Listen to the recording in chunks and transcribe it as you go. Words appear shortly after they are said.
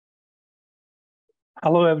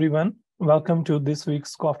Hello, everyone. Welcome to this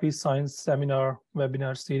week's Coffee Science Seminar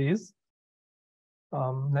webinar series.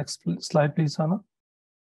 Next slide, please, Hannah.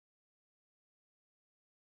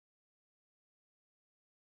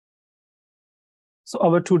 So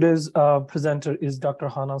our today's presenter is Dr.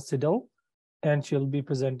 Hannah Siddle, and she'll be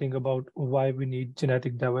presenting about why we need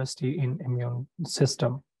genetic diversity in immune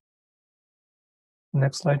system.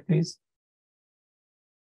 Next slide, please.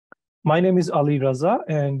 My name is Ali Raza,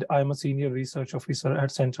 and I'm a senior research officer at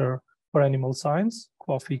Center for Animal Science,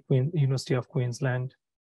 University of Queensland.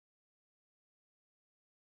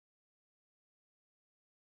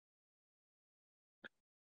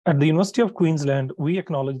 At the University of Queensland, we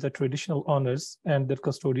acknowledge the traditional owners and their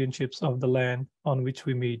custodianships of the land on which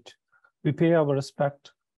we meet. We pay our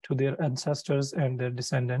respect to their ancestors and their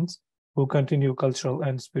descendants who continue cultural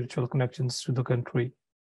and spiritual connections to the country.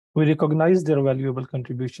 We recognize their valuable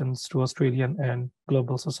contributions to Australian and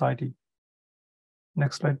global society.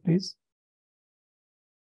 Next slide, please.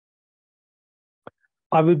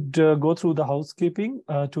 I would go through the housekeeping.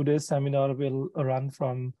 Today's seminar will run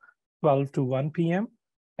from 12 to 1 p.m.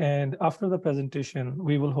 And after the presentation,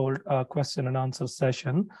 we will hold a question and answer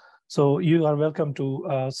session. So you are welcome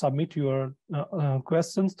to submit your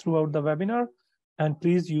questions throughout the webinar. And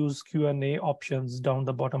please use Q&A options down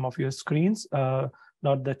the bottom of your screens,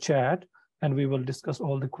 not the chat. And we will discuss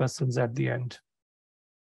all the questions at the end.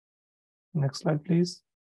 Next slide, please.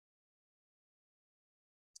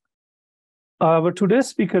 Our today's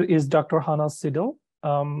speaker is Dr. Hannah Siddle.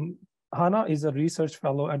 Hannah is a research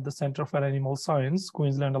fellow at the Center for Animal Science,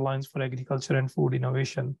 Queensland Alliance for Agriculture and Food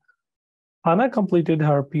Innovation. Hannah completed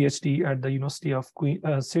her PhD at the University of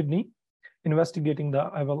Sydney, investigating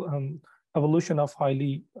the evolution of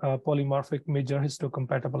highly polymorphic major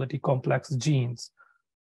histocompatibility complex genes.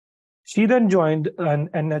 She then joined an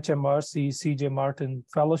NHMRC CJ Martin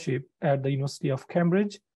fellowship at the University of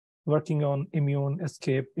Cambridge, working on immune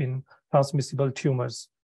escape in transmissible tumors.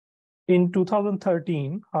 In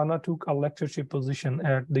 2013, Hannah took a lectureship position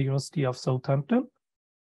at the University of Southampton.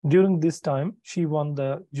 During this time, she won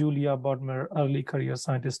the Julia Bodmer Early Career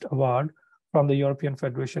Scientist Award from the European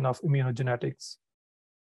Federation of Immunogenetics.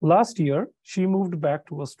 Last year, she moved back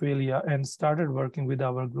to Australia and started working with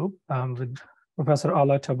our group, with Professor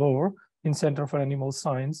Ala Tabor in Center for Animal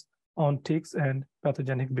Science on ticks and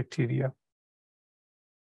pathogenic bacteria.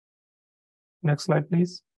 Next slide,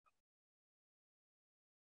 please.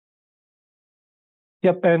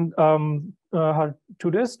 Yep, and her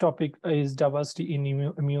today's topic is diversity in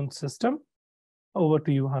immune system. Over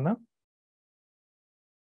to you, Hannah.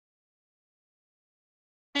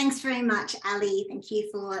 Thanks very much, Ali. Thank you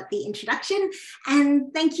for the introduction.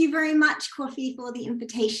 And thank you very much, Coffee, for the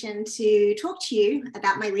invitation to talk to you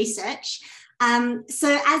about my research.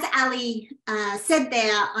 So as Ali said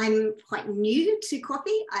there, I'm quite new to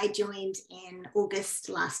Coffee. I joined in August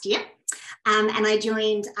last year. And I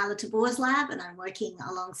joined Ala Tabor's lab, and I'm working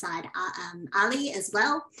alongside Ali as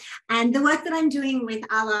well. And the work that I'm doing with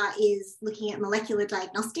Ala is looking at molecular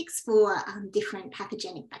diagnostics for different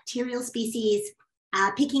pathogenic bacterial species,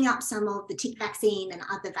 picking up some of the tick vaccine and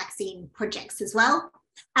other vaccine projects as well.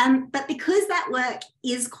 But because that work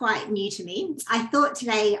is quite new to me, I thought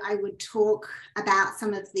today I would talk about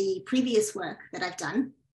some of the previous work that I've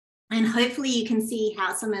done. And hopefully you can see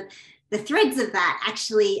how some of the threads of that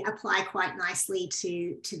actually apply quite nicely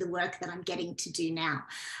to the work that I'm getting to do now.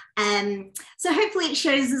 So hopefully it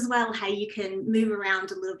shows as well how you can move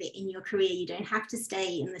around a little bit in your career. You don't have to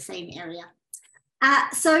stay in the same area.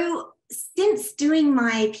 So since doing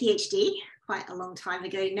my PhD, quite a long time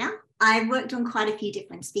ago now, I've worked on quite a few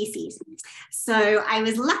different species. So I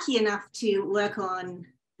was lucky enough to work on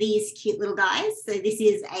these cute little guys. So this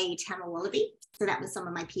is a tammar wallaby. So that was some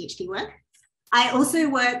of my PhD work. I also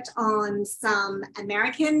worked on some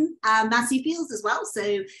American marsupials as well.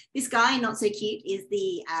 So this guy, not so cute, is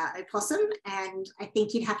the opossum. And I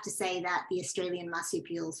think you'd have to say that the Australian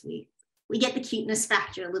marsupials, we get the cuteness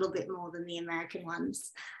factor a little bit more than the American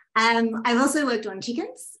ones. I've also worked on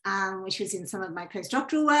chickens, which was in some of my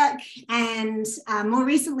postdoctoral work. And more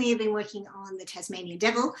recently, I've been working on the Tasmanian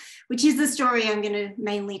devil, which is the story I'm going to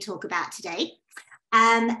mainly talk about today.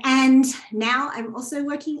 And now I'm also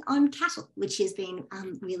working on cattle, which has been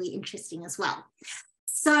really interesting as well.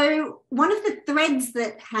 So one of the threads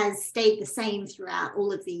that has stayed the same throughout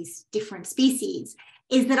all of these different species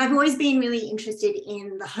is that I've always been really interested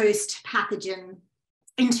in the host pathogen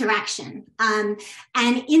interaction, and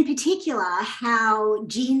in particular, how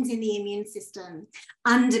genes in the immune system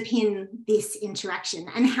underpin this interaction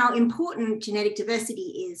and how important genetic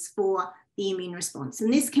diversity is for the immune response.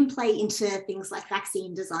 And this can play into things like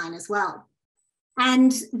vaccine design as well.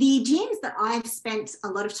 And the genes that I've spent a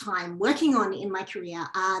lot of time working on in my career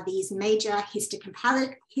are these major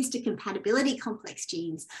histocompatibility complex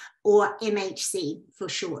genes, or MHC for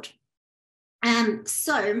short.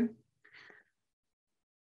 So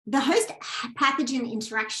the host pathogen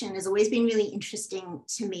interaction has always been really interesting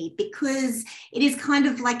to me, because it is kind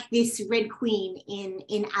of like this Red Queen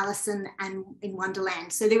in Alice in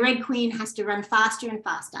Wonderland. So the Red Queen has to run faster and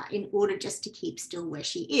faster in order just to keep still where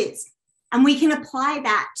she is. And we can apply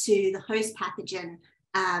that to the host pathogen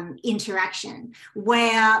interaction,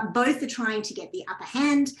 where both are trying to get the upper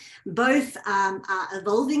hand, both are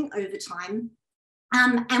evolving over time.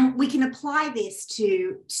 And we can apply this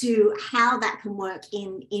to how that can work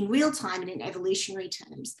in real time and in evolutionary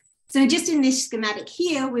terms. So just in this schematic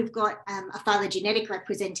here, we've got a phylogenetic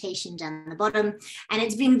representation down the bottom, and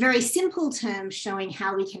it's been very simple terms showing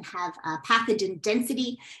how we can have a pathogen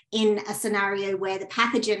density in a scenario where the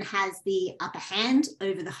pathogen has the upper hand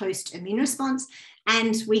over the host immune response,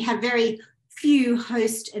 and we have very few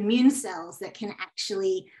host immune cells that can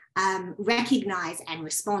actually recognize and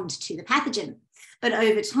respond to the pathogen. But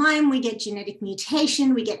over time, we get genetic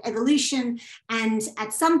mutation, we get evolution, and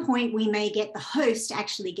at some point, we may get the host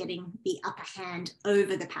actually getting the upper hand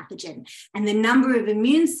over the pathogen. And the number of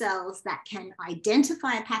immune cells that can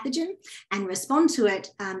identify a pathogen and respond to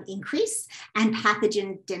it increase, and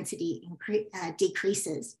pathogen density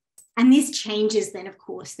decreases. And this changes then, of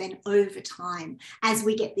course, then over time as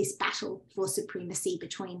we get this battle for supremacy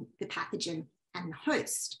between the pathogen and the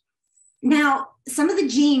host. Now, some of the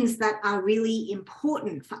genes that are really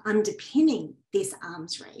important for underpinning this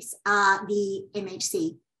arms race are the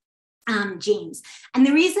MHC genes. And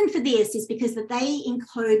the reason for this is because that they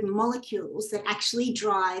encode molecules that actually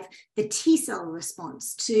drive the T cell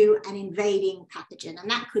response to an invading pathogen.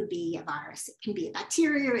 And that could be a virus, it can be a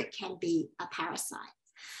bacteria, it can be a parasite.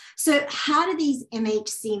 So how do these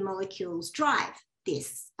MHC molecules drive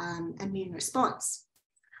this immune response?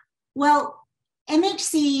 Well,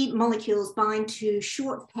 MHC molecules bind to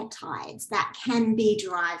short peptides that can be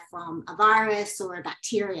derived from a virus or a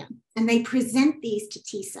bacteria, and they present these to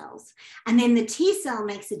T cells. And then the T cell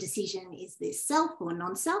makes a decision, is this self or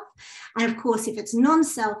non-self? And of course, if it's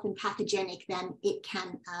non-self and pathogenic, then it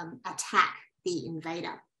can attack the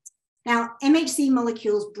invader. Now, MHC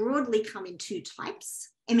molecules broadly come in two types,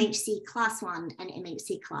 MHC class 1 and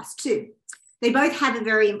MHC class 2. They both have a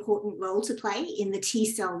very important role to play in the T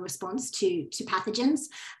cell response to pathogens.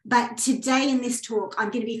 But today in this talk,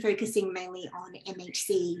 I'm going to be focusing mainly on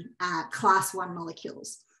MHC class 1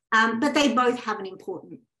 molecules. But they both have an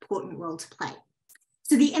important role to play.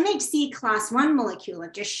 So the MHC class 1 molecule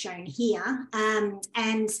I've just shown here,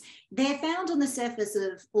 and they're found on the surface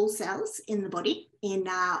of all cells in the body, in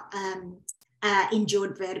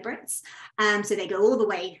jawed vertebrates. So they go all the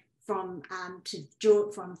way from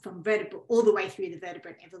vertebrate all the way through the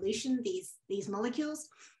vertebrate evolution, these molecules.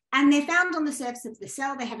 And they're found on the surface of the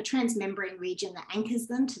cell. They have a transmembrane region that anchors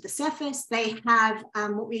them to the surface. They have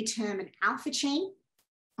what we term an alpha chain,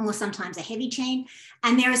 or sometimes a heavy chain,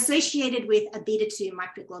 and they're associated with a beta-2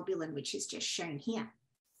 microglobulin, which is just shown here.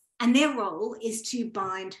 And their role is to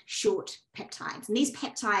bind short peptides. And these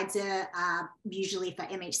peptides are usually for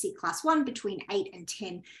MHC class 1 between 8 and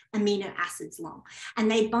 10 amino acids long. And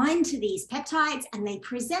they bind to these peptides and they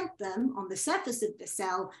present them on the surface of the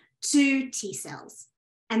cell to T cells.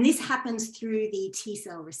 And this happens through the T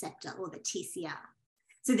cell receptor, or the TCR.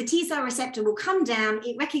 So the T cell receptor will come down,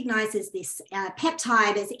 it recognizes this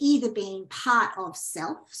peptide as either being part of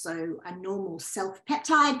self, so a normal self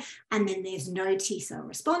peptide, and then there's no T cell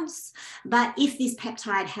response. But if this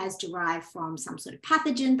peptide has derived from some sort of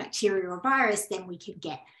pathogen, bacteria or virus, then we can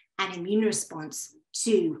get an immune response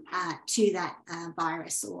to that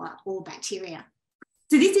virus or bacteria.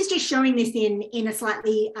 So this is just showing this in a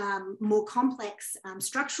slightly more complex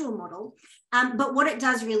structural model. But what it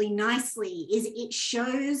does really nicely is it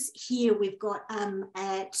shows here we've got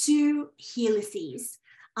two helices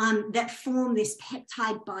that form this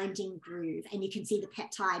peptide binding groove. And you can see the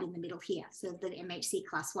peptide in the middle here, so the MHC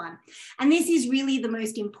class 1. And this is really the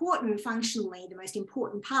most important, functionally, the most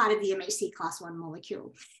important part of the MHC class 1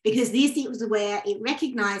 molecule, because this is where it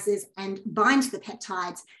recognizes and binds the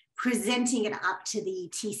peptides, presenting it up to the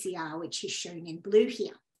TCR, which is shown in blue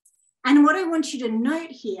here. And what I want you to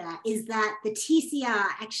note here is that the TCR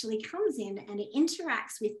actually comes in and it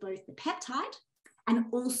interacts with both the peptide and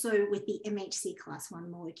also with the MHC class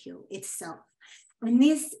 1 molecule itself. And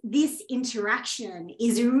this interaction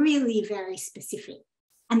is really very specific.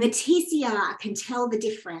 And the TCR can tell the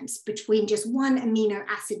difference between just one amino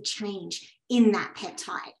acid change in that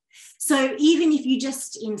peptide. So even if you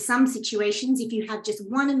just, in some situations, if you have just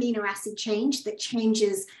one amino acid change that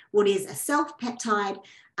changes what is a self-peptide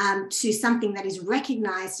to something that is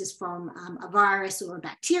recognized as from a virus or a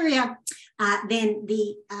bacteria, then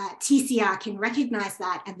the TCR can recognize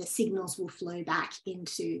that and the signals will flow back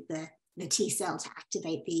into the T cell to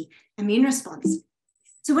activate the immune response.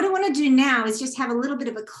 So what I want to do now is just have a little bit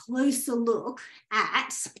of a closer look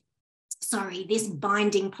at, this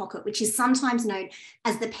binding pocket, which is sometimes known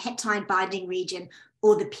as the peptide binding region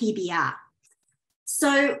or the PBR.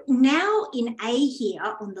 So now in A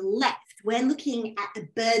here on the left, we're looking at a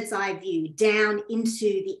bird's eye view down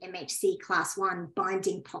into the MHC class 1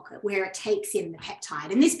 binding pocket where it takes in the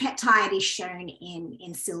peptide. And this peptide is shown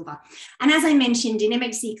in silver. And as I mentioned, in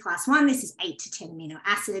MHC class 1, this is 8 to 10 amino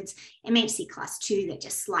acids. MHC class 2, they're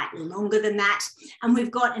just slightly longer than that. And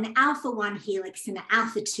we've got an alpha 1 helix and an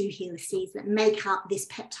alpha 2 helices that make up this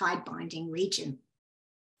peptide binding region.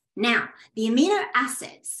 Now, the amino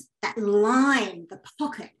acids that line the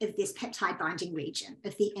pocket of this peptide binding region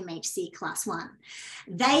of the MHC class 1,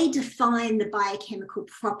 they define the biochemical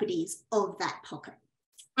properties of that pocket.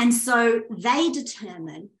 And so they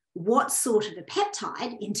determine what sort of a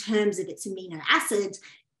peptide, in terms of its amino acids,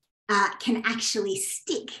 can actually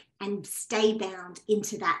stick and stay bound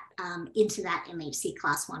into that MHC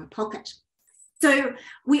class 1 pocket. So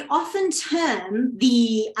we often term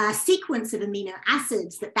the sequence of amino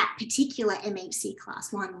acids that particular MHC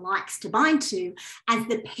class 1 likes to bind to as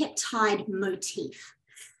the peptide motif.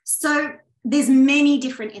 So there's many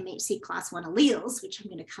different MHC class 1 alleles, which I'm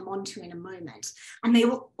going to come on to in a moment, and they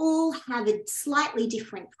will all have a slightly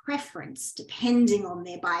different preference depending on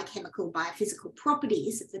their biochemical, biophysical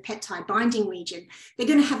properties of the peptide binding region. They're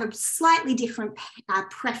going to have a slightly different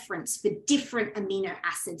preference for different amino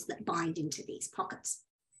acids that bind into these pockets.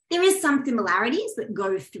 There is some similarities that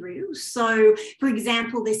go through. So, for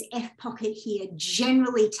example, this F pocket here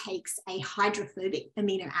generally takes a hydrophobic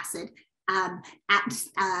amino acid at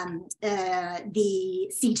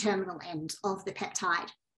the C-terminal end of the peptide.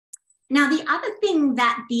 Now, the other thing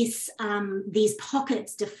that these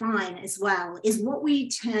pockets define as well is what we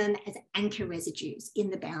term as anchor residues in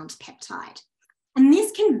the bound peptide. And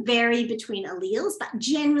this can vary between alleles, but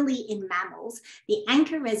generally in mammals, the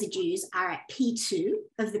anchor residues are at P2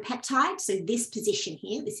 of the peptide. So this position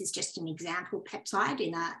here, this is just an example peptide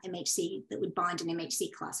in a MHC that would bind an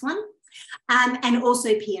MHC class 1. And also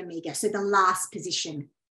P omega, so the last position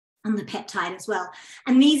on the peptide as well.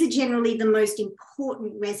 And these are generally the most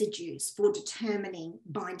important residues for determining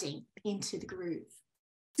binding into the groove.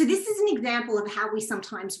 So this is an example of how we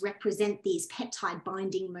sometimes represent these peptide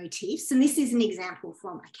binding motifs. And this is an example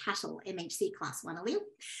from a cattle MHC class 1 allele.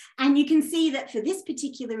 And you can see that for this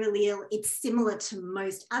particular allele, it's similar to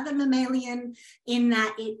most other mammalian in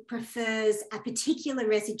that it prefers a particular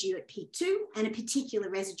residue at P2 and a particular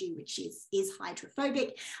residue which is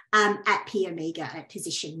hydrophobic at P omega at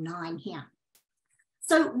position 9 here.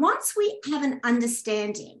 So once we have an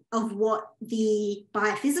understanding of what the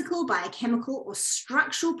biophysical, biochemical, or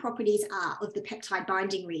structural properties are of the peptide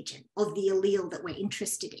binding region of the allele that we're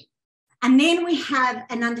interested in, and then we have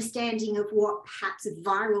an understanding of what perhaps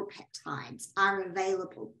viral peptides are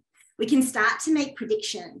available, we can start to make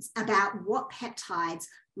predictions about what peptides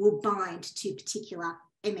will bind to particular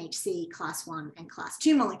MHC class 1 and class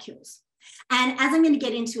 2 molecules. And as I'm going to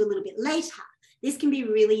get into a little bit later, this can be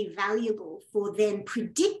really valuable for then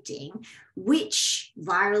predicting which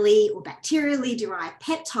virally or bacterially derived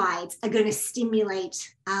peptides are going to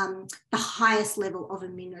stimulate the highest level of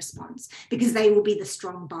immune response, because they will be the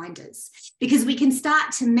strong binders, because we can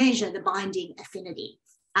start to measure the binding affinity.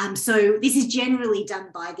 So this is generally done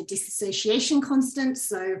by the dissociation constant,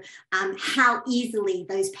 so how easily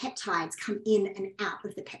those peptides come in and out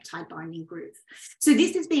of the peptide binding groove. So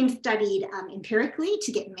this is being studied empirically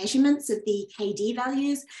to get measurements of the KD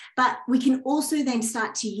values, but we can also then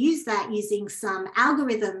start to use that using some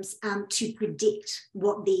algorithms to predict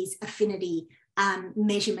what these affinity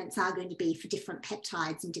measurements are going to be for different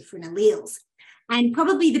peptides and different alleles. And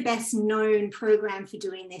probably the best known program for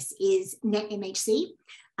doing this is NetMHC.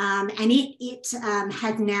 And it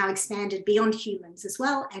has now expanded beyond humans as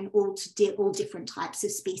well, and all different types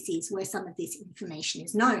of species where some of this information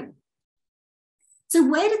is known. So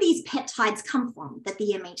where do these peptides come from that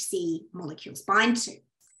the MHC molecules bind to?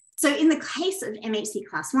 So in the case of MHC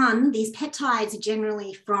class 1, these peptides are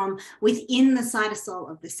generally from within the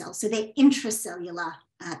cytosol of the cell. So they're intracellular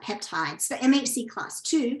peptides. For MHC class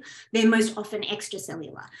 2, they're most often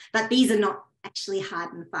extracellular, but these are not actually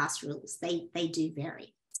hard and fast rules. They do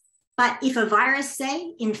vary. But if a virus,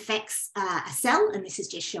 say, infects a cell, and this is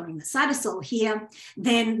just showing the cytosol here,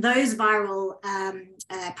 then those viral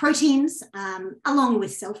proteins, along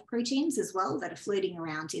with self-proteins as well that are floating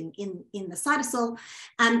around in the cytosol,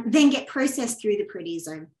 then get processed through the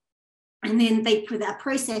proteasome. And then they are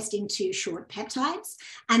processed into short peptides,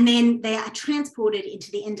 and then they are transported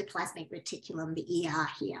into the endoplasmic reticulum, the ER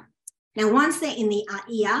here. Now, once they're in the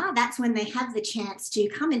ER, that's when they have the chance to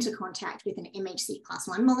come into contact with an MHC class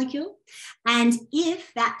 1 molecule. And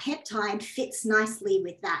if that peptide fits nicely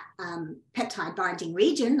with that peptide binding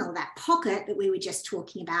region, or that pocket that we were just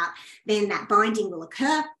talking about, then that binding will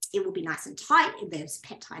occur. It will be nice and tight. Those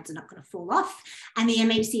peptides are not going to fall off. And the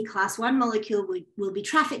MHC class 1 molecule will be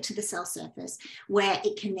trafficked to the cell surface, where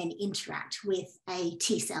it can then interact with a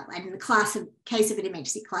T cell. And in the case of an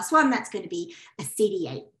MHC class 1, that's going to be a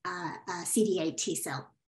CD8 T cell.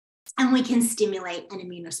 And we can stimulate an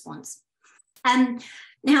immune response.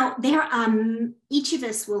 Now, each of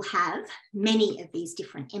us will have many of these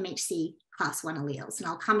different MHC class 1 alleles, and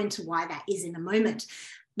I'll come into why that is in a moment.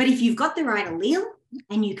 But if you've got the right allele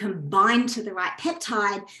and you can bind to the right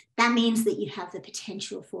peptide, that means that you have the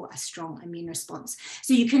potential for a strong immune response.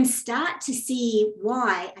 So you can start to see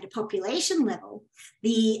why, at a population level,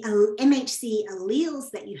 the MHC alleles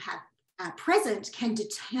that you have present can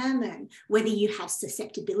determine whether you have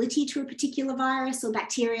susceptibility to a particular virus or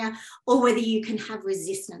bacteria, or whether you can have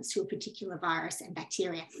resistance to a particular virus and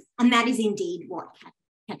bacteria. And that is indeed what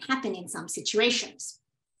can happen in some situations.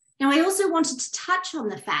 Now, I also wanted to touch on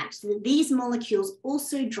the fact that these molecules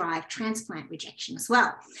also drive transplant rejection as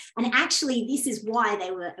well. And actually, this is why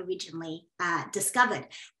they were originally discovered.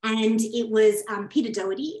 And it was Peter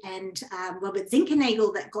Doherty and Robert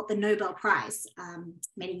Zinkernagel that got the Nobel Prize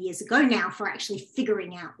many years ago now for actually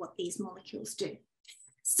figuring out what these molecules do.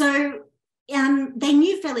 So they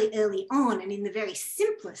knew fairly early on, and in the very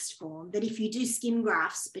simplest form, that if you do skin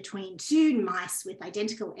grafts between two mice with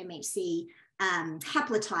identical MHC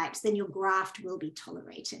haplotypes, then your graft will be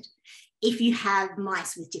tolerated. If you have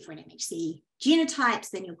mice with different MHC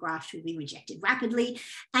genotypes, then your graft will be rejected rapidly.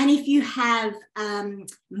 And if you have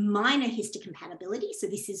minor histocompatibility, so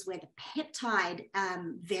this is where the peptide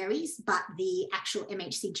varies, but the actual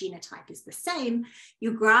MHC genotype is the same,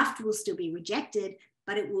 your graft will still be rejected,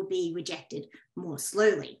 but it will be rejected more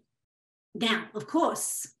slowly. Now, of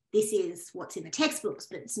course, this is what's in the textbooks,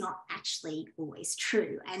 but it's not actually always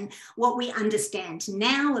true. And what we understand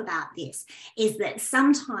now about this is that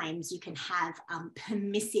sometimes you can have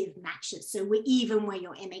permissive matches. So even where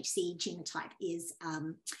your MHC genotype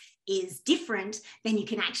is different, then you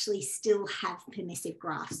can actually still have permissive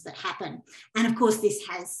grafts that happen. And of course, this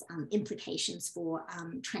has implications for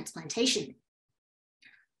transplantation.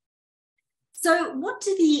 So what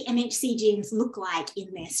do the MHC genes look like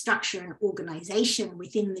in their structure and organization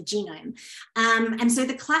within the genome? And so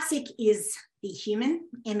the classic is the human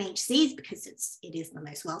MHCs, because it is the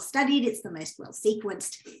most well-studied, it's the most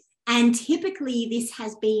well-sequenced. And typically this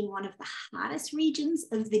has been one of the hardest regions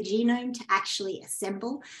of the genome to actually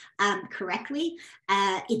assemble correctly.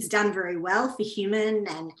 It's done very well for human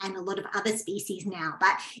and a lot of other species now,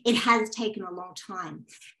 but it has taken a long time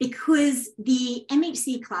because the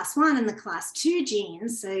MHC class 1 and the class 2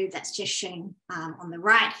 genes, so that's just shown on the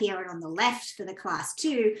right here and on the left for the class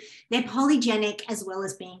 2, they're polygenic as well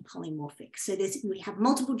as being polymorphic. So we have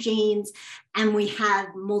multiple genes and we have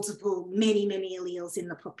many alleles in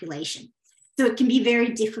the population. So it can be very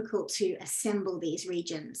difficult to assemble these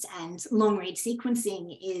regions, and long-read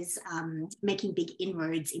sequencing is making big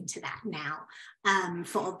inroads into that now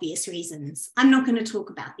for obvious reasons. I'm not going to talk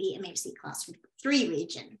about the MHC class 3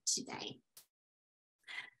 region today.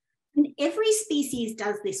 And every species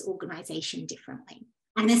does this organization differently.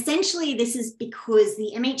 And essentially, this is because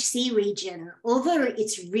the MHC region, although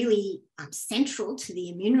it's really central to the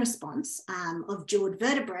immune response of jawed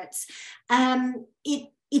vertebrates,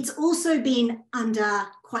 it's also been under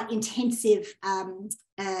quite intensive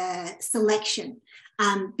selection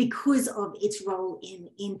because of its role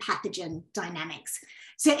in pathogen dynamics.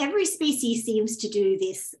 So every species seems to do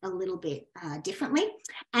this a little bit differently.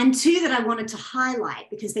 And two that I wanted to highlight,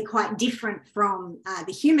 because they're quite different from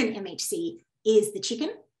the human MHC, is the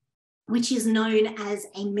chicken, which is known as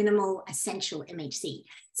a minimal essential MHC.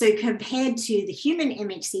 So compared to the human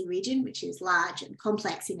MHC region, which is large and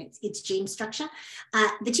complex in its gene structure,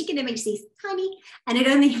 the chicken MHC is tiny, and it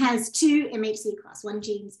only has 2 MHC class 1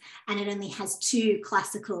 genes, and it only has 2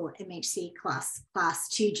 classical MHC class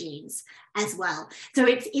 2 genes. as well. So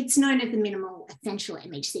it's known as the minimal essential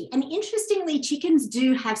MHC. And interestingly, chickens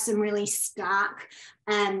do have some really stark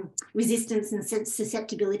resistance and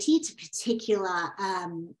susceptibility to particular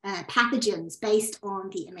pathogens based on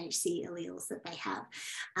the MHC alleles that they have.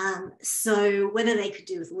 So whether they could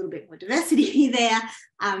do with a little bit more diversity there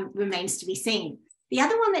remains to be seen. The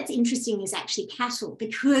other one that's interesting is actually cattle,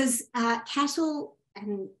 because cattle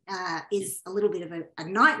is a little bit of a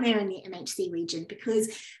nightmare in the MHC region, because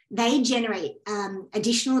they generate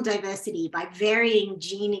additional diversity by varying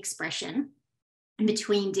gene expression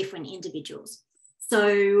between different individuals.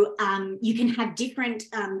 So you can have different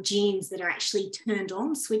genes that are actually turned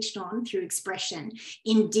on, switched on through expression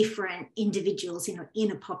in different individuals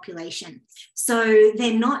in a population. So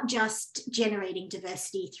they're not just generating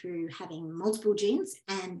diversity through having multiple genes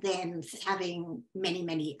and then having many,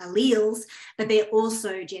 many alleles, but they're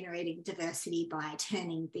also generating diversity by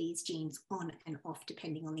turning these genes on and off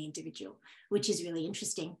depending on the individual, which is really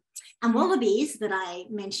interesting. And wallabies that I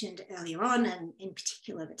mentioned earlier on, and in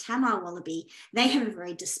particular the Tamar wallaby, they have a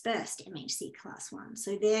very dispersed MHC class 1.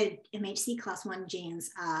 So their MHC class 1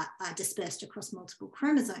 genes are dispersed across multiple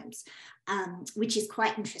chromosomes, which is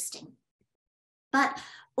quite interesting. But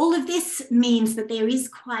all of this means that there is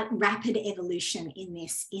quite rapid evolution in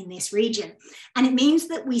this region. And it means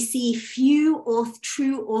that we see few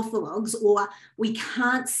true orthologs, or we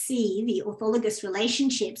can't see the orthologous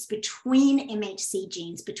relationships between MHC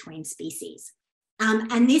genes between species.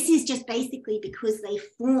 And this is just basically because they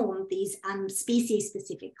form these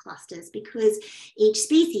species-specific clusters, because each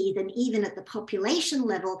species, and even at the population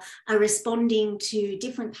level, are responding to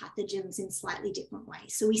different pathogens in slightly different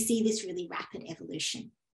ways. So we see this really rapid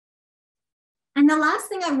evolution. And the last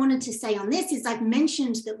thing I wanted to say on this is I've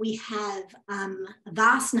mentioned that we have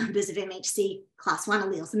vast numbers of MHC class 1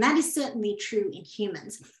 alleles, and that is certainly true in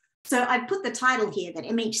humans. So I've put the title here that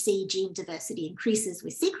MHC gene diversity increases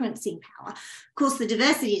with sequencing power. Of course, the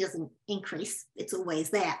diversity doesn't increase, it's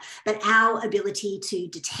always there, but our ability to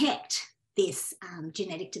detect this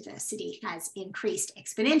genetic diversity has increased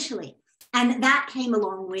exponentially. And that came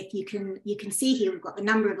along with, you can see here, we've got the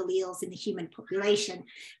number of alleles in the human population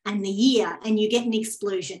and the year, and you get an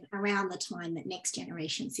explosion around the time that next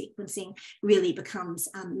generation sequencing really becomes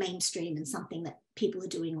mainstream and something that people are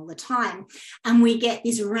doing all the time. And we get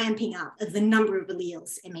this ramping up of the number of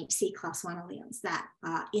alleles, MHC class 1 alleles that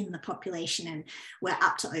are in the population. And we're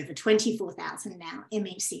up to over 24,000 now,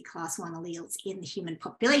 MHC class 1 alleles in the human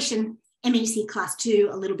population. MHC class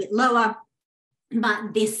 2, a little bit lower.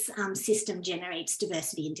 But this system generates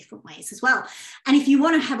diversity in different ways as well. And if you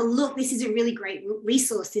want to have a look, this is a really great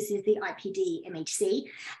resource. This is the IPD MHC,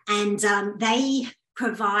 and they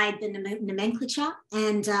provide the nomenclature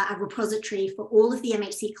and a repository for all of the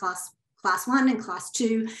MHC class 1 and class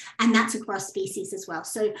 2, and that's across species as well.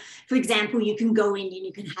 So for example, you can go in and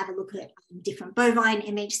you can have a look at different bovine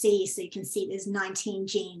MHC. So you can see there's 19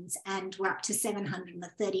 genes and we're up to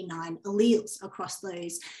 739 alleles across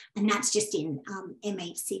those. And that's just in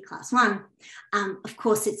MHC class 1. Of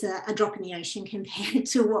course, it's a drop in the ocean compared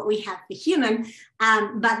to what we have for human,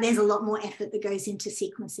 but there's a lot more effort that goes into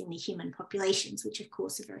sequencing the human populations, which of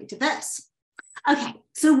course are very diverse. Okay,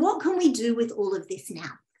 so what can we do with all of this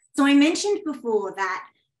now? So I mentioned before that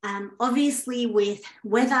obviously with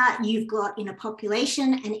whether you've got in a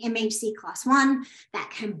population an MHC class 1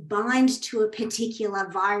 that can bind to a particular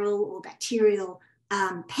viral or bacterial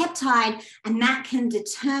peptide, and that can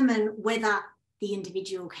determine whether the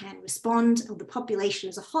individual can respond, or the population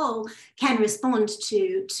as a whole can respond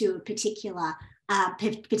to a particular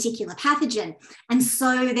pathogen. And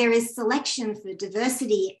so there is selection for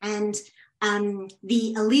diversity, and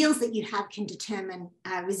the alleles that you have can determine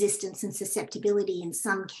resistance and susceptibility in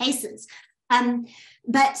some cases.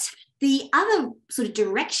 But the other sort of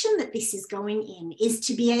direction that this is going in is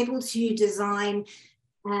to be able to design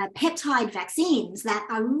peptide vaccines that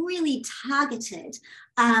are really targeted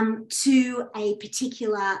to a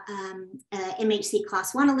particular MHC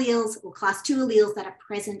class 1 alleles or class 2 alleles that are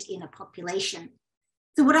present in a population.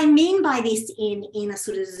 So what I mean by this in a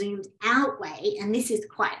sort of zoomed out way, and this is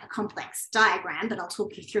quite a complex diagram, but I'll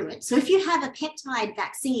talk you through it. So if you have a peptide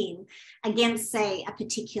vaccine against, say, a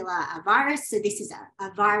particular virus, so this is a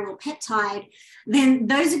viral peptide, then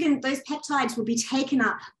those peptides will be taken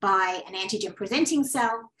up by an antigen presenting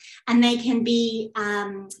cell, and they can be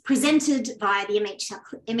presented via the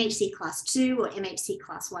MHC class 2 or MHC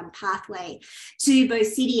class 1 pathway to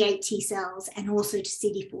both CD8 T cells and also to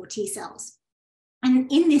CD4 T cells.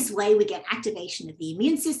 And in this way, we get activation of the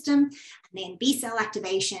immune system, and then B cell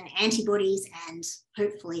activation, antibodies, and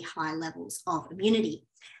hopefully high levels of immunity.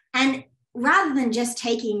 And rather than just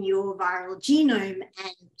taking your viral genome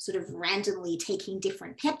and sort of randomly taking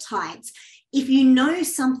different peptides, if you know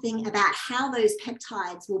something about how those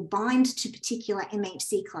peptides will bind to particular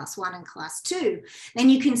MHC class 1 and class 2, then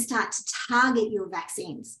you can start to target your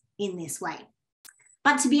vaccines in this way.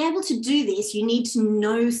 But to be able to do this, you need to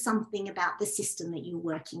know something about the system that you're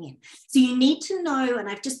working in. So you need to know, and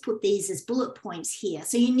I've just put these as bullet points here.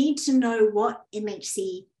 So you need to know what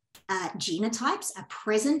MHC genotypes are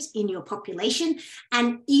present in your population,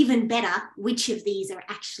 and even better, which of these are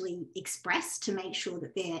actually expressed to make sure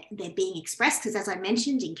that they're being expressed, because as I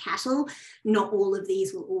mentioned, in cattle, not all of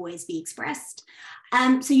these will always be expressed.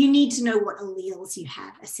 So you need to know what alleles you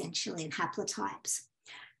have, essentially, and haplotypes.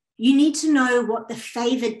 You need to know what the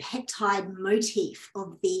favoured peptide motif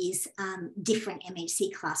of these different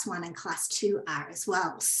MHC class 1 and class 2 are as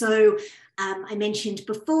well. So I mentioned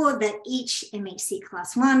before that each MHC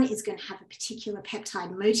class 1 is going to have a particular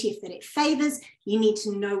peptide motif that it favours. You need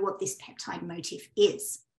to know what this peptide motif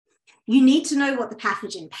is. You need to know what the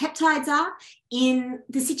pathogen peptides are. In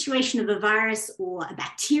the situation of a virus or a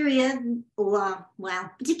bacteria, or,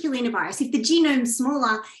 well, particularly in a virus, if the genome's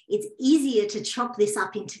smaller, it's easier to chop this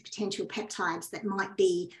up into potential peptides that might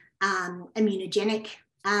be immunogenic.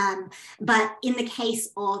 But in the case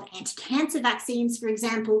of anti-cancer vaccines, for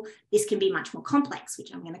example, this can be much more complex,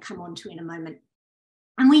 which I'm going to come on to in a moment.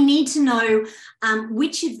 And we need to know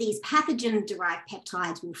which of these pathogen-derived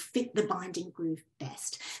peptides will fit the binding groove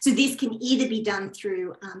best. So this can either be done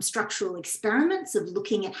through structural experiments of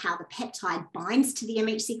looking at how the peptide binds to the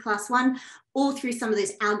MHC class 1, or through some of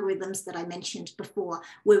those algorithms that I mentioned before,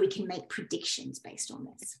 where we can make predictions based on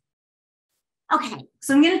this. Okay,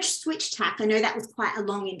 so I'm going to switch tack. I know that was quite a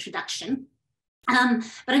long introduction. But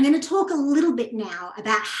I'm going to talk a little bit now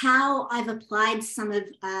about how I've applied some of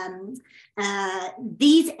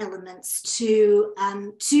these elements to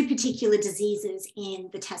particular diseases in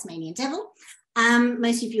the Tasmanian devil.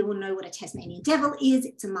 Most of you will know what a Tasmanian devil is.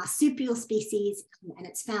 It's a marsupial species, and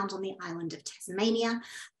it's found on the island of Tasmania.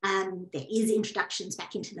 There is introductions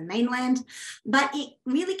back into the mainland, but it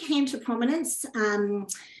really came to prominence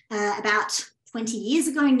about 20 years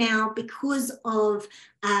ago now because of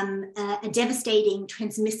a devastating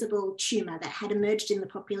transmissible tumour that had emerged in the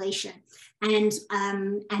population, and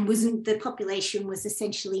the population was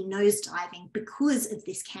essentially nosediving because of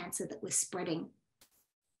this cancer that was spreading.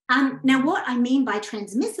 Now, what I mean by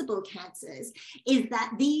transmissible cancers is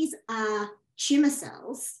that these are tumour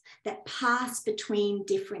cells that pass between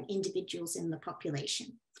different individuals in the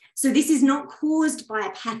population. So this is not caused by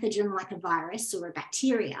a pathogen like a virus or a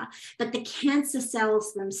bacteria, but the cancer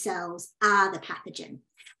cells themselves are the pathogen.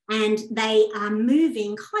 And they are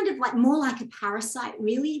moving kind of like more like a parasite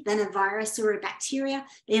really than a virus or a bacteria.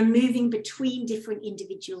 They are moving between different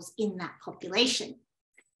individuals in that population.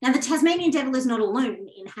 Now, the Tasmanian devil is not alone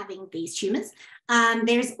in having these tumours.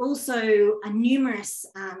 There's also numerous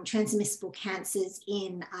transmissible cancers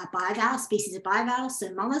in bivalve, species of bivalve,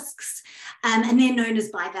 so mollusks, and they're known as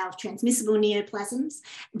bivalve transmissible neoplasms.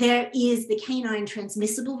 There is the canine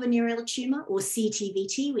transmissible venereal tumour, or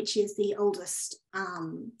CTVT, which is the oldest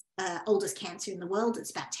cancer in the world.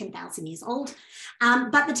 It's about 10,000 years old.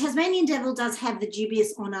 But the Tasmanian devil does have the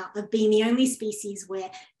dubious honour of being the only species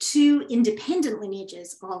where two independent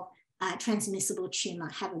lineages of transmissible tumour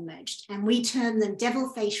have emerged. And we term them devil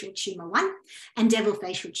facial tumour 1 and devil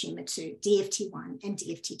facial tumour 2, DFT1 and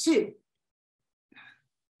DFT2.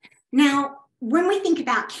 Now, when we think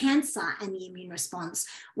about cancer and the immune response,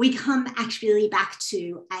 we come actually back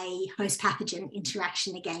to a host pathogen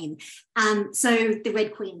interaction again. So the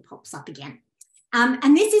Red Queen pops up again.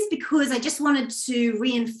 And this is because I just wanted to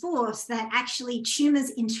reinforce that actually tumours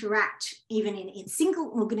interact, even in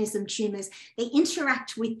single organism tumours, they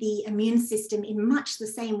interact with the immune system in much the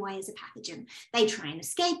same way as a pathogen. They try and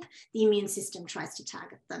escape, the immune system tries to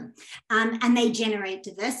target them. And they generate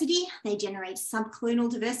diversity, they generate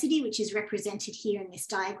subclonal diversity, which is represented here in this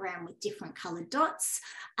diagram with different coloured dots.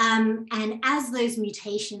 And as those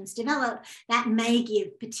mutations develop, that may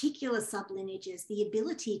give particular sublineages the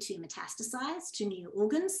ability to metastasize to new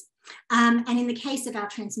organs. And in the case of our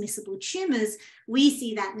transmissible tumours, we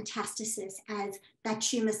see that metastasis as that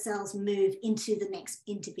tumour cells move into the next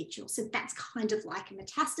individual. So that's kind of like a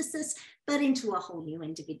metastasis, but into a whole new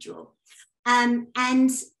individual.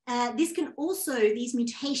 This can also, these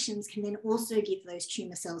mutations can then also give those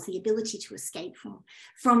tumour cells the ability to escape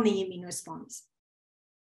from the immune response.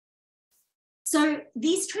 So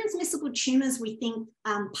these transmissible tumours, we think,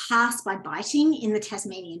 pass by biting in the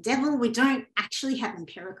Tasmanian devil. We don't actually have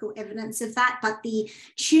empirical evidence of that, but the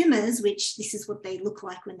tumours, which this is what they look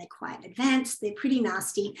like when they're quite advanced, they're pretty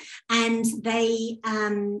nasty, and they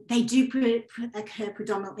do occur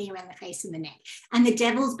predominantly around the face and the neck. And the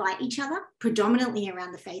devils bite each other predominantly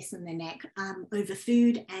around the face and the neck over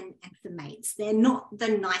food and for mates. They're not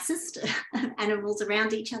the nicest animals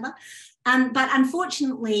around each other. But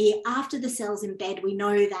unfortunately, after the cells embed, we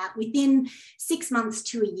know that within 6 months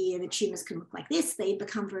to a year, the tumours can look like this. They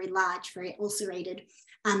become very large, very ulcerated.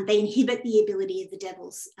 They inhibit the ability of the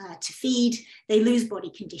devils to feed. They lose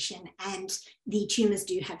body condition, and the tumours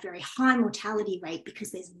do have very high mortality rate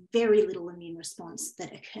because there's very little immune response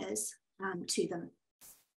that occurs to them.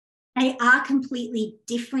 They are completely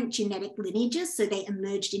different genetic lineages, so they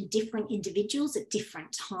emerged in different individuals at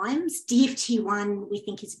different times. DFT1, we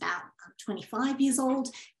think, is about 25 years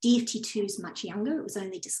old. DFT2 is much younger. It was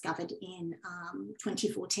only discovered in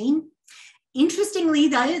 2014. Interestingly,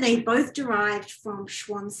 though, they both derived from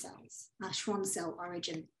Schwann cells, Schwann cell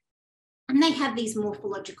origin. And they have these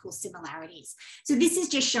morphological similarities. So this is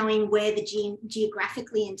just showing where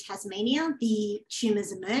geographically in Tasmania, the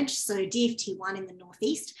tumours emerge. So DFT1 in the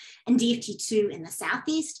northeast and DFT2 in the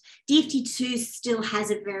southeast. DFT2 still has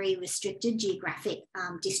a very restricted geographic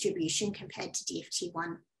distribution compared to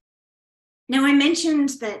DFT1. Now, I mentioned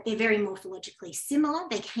that they're very morphologically similar.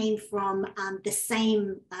 They came from the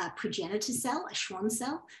same progenitor cell, a Schwann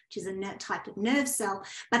cell, which is a type of nerve cell,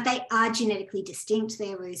 but they are genetically distinct.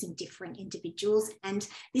 They arose in different individuals. And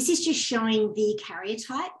this is just showing the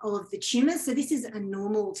karyotype of the tumours. So this is a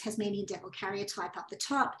normal Tasmanian devil karyotype up the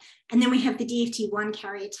top. And then we have the DFT1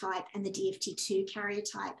 karyotype and the DFT2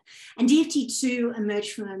 karyotype. And DFT2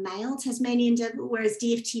 emerged from a male Tasmanian devil, whereas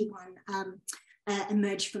DFT1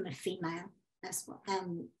 emerged from a female as well.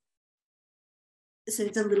 So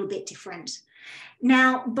it's a little bit different.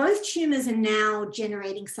 Now, both tumours are now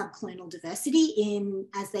generating subclonal diversity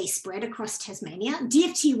as they spread across Tasmania.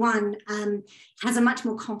 DFT1 has a much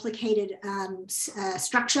more complicated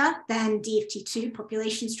structure than DFT2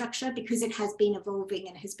 population structure because it has been evolving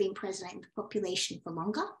and has been present in the population for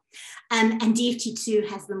longer. And DFT2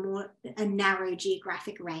 has a narrow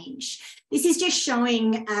geographic range. This is just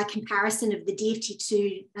showing a comparison of the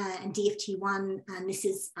DFT2 and DFT1, and this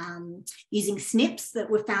is using SNPs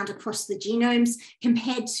that were found across the genomes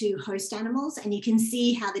compared to host animals, and you can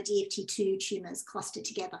see how the DFT2 tumours cluster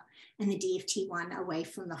together and the DFT1 away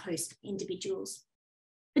from the host individuals.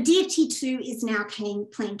 The DFT2 is now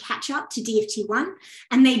playing catch up to DFT1,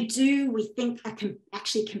 and they do, we think, are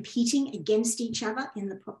actually competing against each other in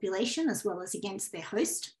the population as well as against their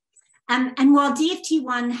host. And while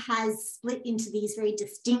DFT1 has split into these very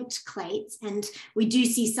distinct clades, and we do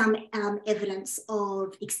see some evidence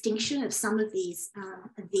of extinction of some of these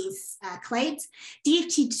clades,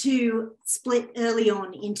 DFT2 split early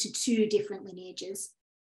on into 2 different lineages.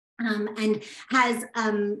 And has,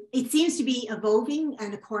 it seems to be evolving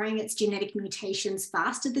and acquiring its genetic mutations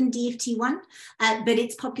faster than DFT1, but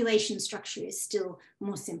its population structure is still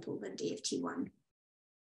more simple than DFT1.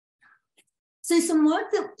 So some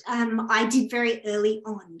work that I did very early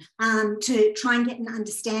on to try and get an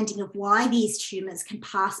understanding of why these tumours can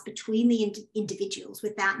pass between the individuals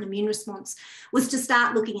without an immune response was to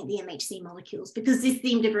start looking at the MHC molecules, because this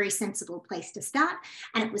seemed a very sensible place to start,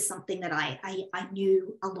 and it was something that I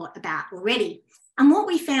knew a lot about already. And what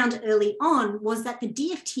we found early on was that the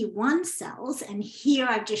DFT1 cells, and here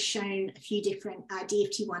I've just shown a few different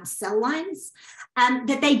DFT1 cell lines,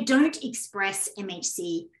 that they don't express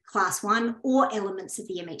MHC class 1 or elements of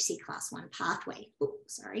the MHC class 1 pathway. Oh,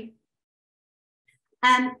 sorry.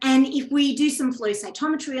 And if we do some flow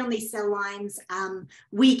cytometry on these cell lines,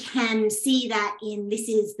 we can see that this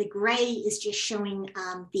is the gray is just showing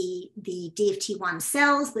the DFT1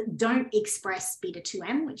 cells that don't express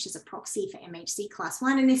beta-2M, which is a proxy for MHC class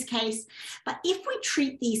 1 in this case. But if we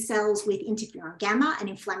treat these cells with interferon gamma, an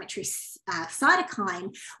inflammatory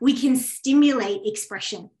cytokine, we can stimulate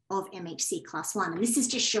expression of MHC class 1. And this is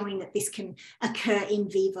just showing that this can occur in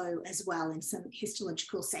vivo as well in some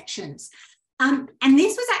histological sections. And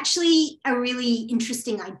this was actually a really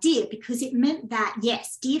interesting idea because it meant that,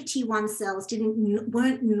 yes, DFT1 cells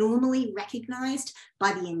weren't normally recognized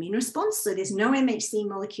by the immune response. So there's no MHC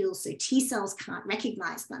molecules, so T cells can't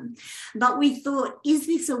recognize them. But we thought, is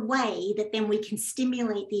this a way that then we can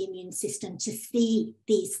stimulate the immune system to see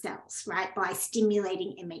these cells, right, by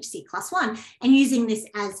stimulating MHC class 1 and using this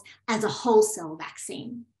as a whole cell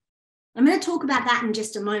vaccine? I'm going to talk about that in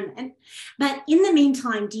just a moment. But in the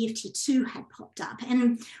meantime, DFT2 had popped up.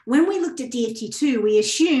 And when we looked at DFT2, we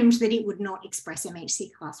assumed that it would not express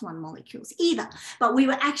MHC class 1 molecules either. But we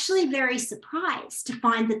were actually very surprised to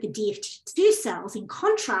find that the DFT2 cells, in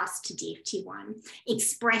contrast to DFT1,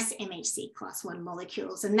 express MHC class 1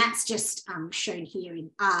 molecules. And that's just shown here in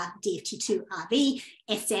DFT2 RV,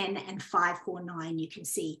 SN, and 549. You can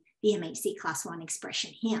see the MHC class 1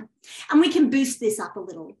 expression here. And we can boost this up a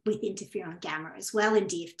little with interferon gamma as well in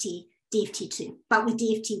DFT2, but with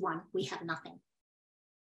DFT1, we have nothing.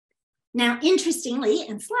 Now, interestingly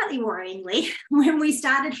and slightly worryingly, when we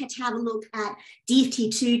started to have a look at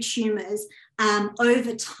DFT2 tumours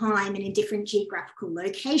over time and in different geographical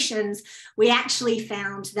locations, we actually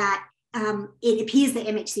found that it appears that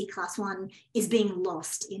MHC class 1 is being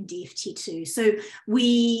lost in DFT2. So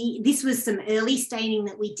this was some early staining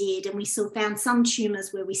that we did, and we still found some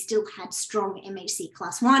tumours where we still had strong MHC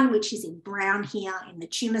class 1, which is in brown here in the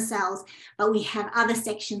tumour cells, but we have other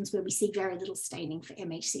sections where we see very little staining for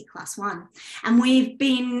MHC class 1. And we've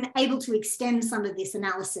been able to extend some of this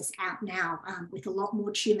analysis out now with a lot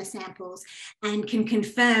more tumour samples, and can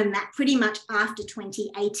confirm that pretty much after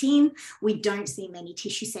 2018, we don't see many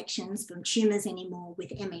tissue sections from tumours anymore with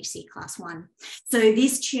MHC class 1. So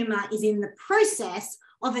this tumour is in the process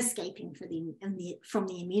of escaping from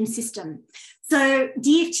the immune system. So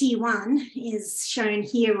DFT1 is shown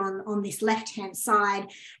here on this left-hand side,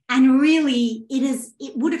 and really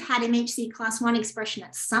it would have had MHC class 1 expression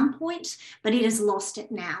at some point, but it has lost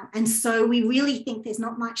it now. And so we really think there's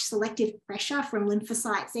not much selective pressure from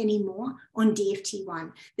lymphocytes anymore on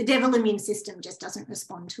DFT1. The devil immune system just doesn't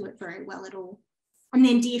respond to it very well at all. And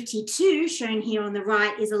then DFT2, shown here on the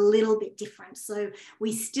right, is a little bit different. So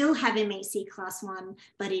we still have MHC class 1,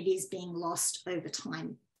 but it is being lost over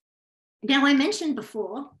time. Now, I mentioned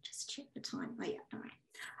before, just check the time. Oh, yeah, all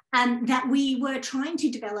right. That we were trying to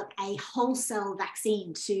develop a whole cell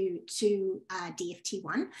vaccine to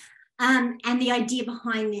DFT1. And the idea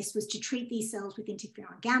behind this was to treat these cells with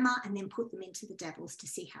interferon gamma and then put them into the devils to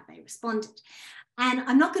see how they responded. And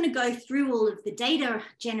I'm not going to go through all of the data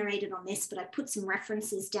generated on this, but I put some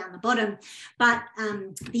references down the bottom. But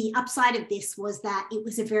the upside of this was that it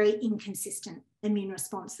was a very inconsistent immune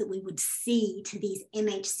response that we would see to these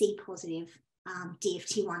MHC positive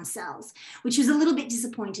DFT1 cells, which was a little bit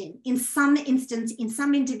disappointing. In some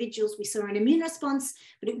individuals, we saw an immune response,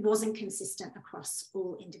 but it wasn't consistent across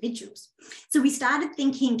all individuals. So we started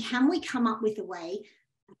thinking, can we come up with a way,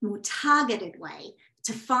 a more targeted way,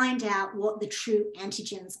 to find out what the true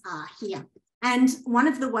antigens are here? And one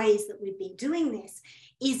of the ways that we've been doing this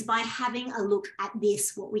is by having a look at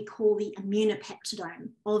this, what we call the immunopeptidome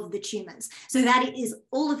of the tumours. So that it is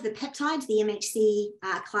all of the peptides, the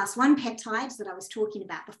MHC class 1 peptides that I was talking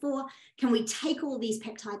about before. Can we take all these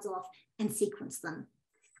peptides off and sequence them?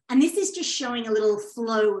 And this is just showing a little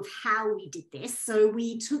flow of how we did this. So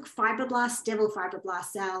we took fibroblasts, devil fibroblast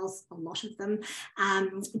cells, a lot of them,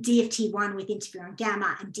 DFT1 with interferon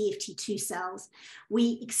gamma and DFT2 cells.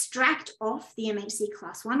 We extract off the MHC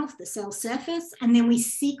class 1 off the cell surface, and then we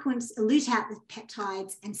elute out the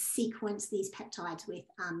peptides and sequence these peptides with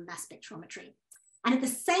mass spectrometry. And at the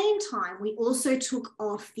same time, we also took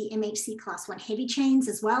off the MHC class 1 heavy chains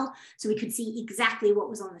as well, so we could see exactly what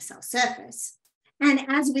was on the cell surface. And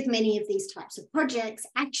as with many of these types of projects,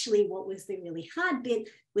 actually what was the really hard bit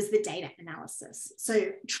was the data analysis.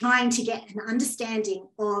 So trying to get an understanding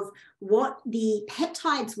of what the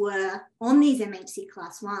peptides were on these MHC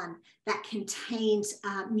class 1 that contained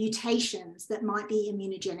mutations that might be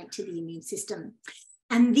immunogenic to the immune system.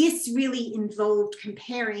 And this really involved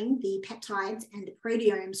comparing the peptides and the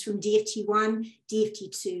proteomes from DFT1,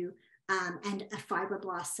 DFT2, and a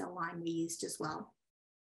fibroblast cell line we used as well.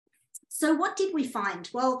 So what did we find?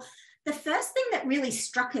 Well, the first thing that really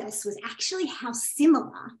struck us was actually how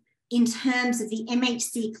similar in terms of the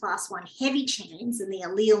MHC class 1 heavy chains, and the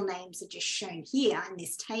allele names are just shown here in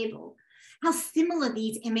this table, how similar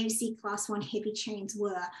these MHC class 1 heavy chains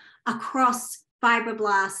were across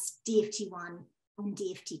fibroblasts, DFT1 and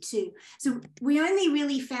DFT2. So we only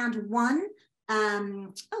really found one,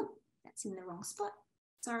 oh, that's in the wrong spot,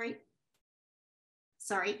 sorry,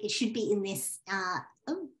 it should be in this,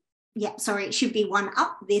 yeah, sorry, it should be one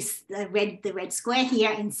up, the red square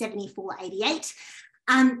here in 7488,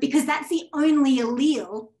 because that's the only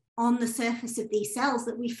allele on the surface of these cells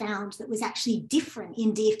that we found that was actually different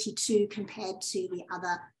in DFT2 compared to the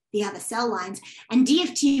other cell lines. And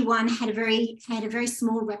DFT1 had a very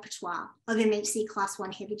small repertoire of MHC class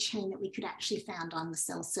 1 heavy chain that we could actually find on the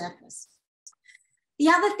cell surface. The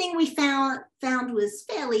other thing we found was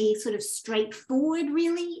fairly sort of straightforward,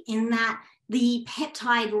 really, in that The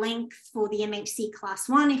peptide length for the MHC class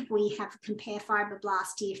 1, if we have compare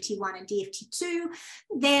fibroblast DFT1 and DFT2,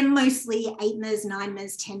 they're mostly 8 mers, 9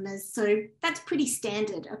 mers, 10 mers. So that's pretty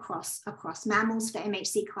standard across mammals for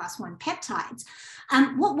MHC class 1 peptides.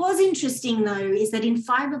 What was interesting though is that in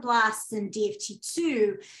fibroblasts and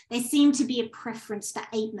DFT2, there seemed to be a preference for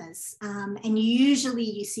 8 mers. And usually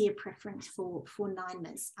you see a preference for 9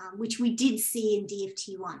 mers, which we did see in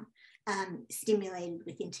DFT1. Stimulated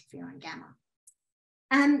with interferon gamma.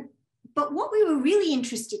 But what we were really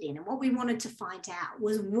interested in and what we wanted to find out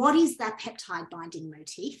was what is that peptide binding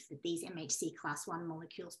motif that these MHC class 1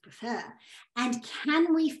 molecules prefer? And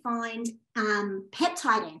can we find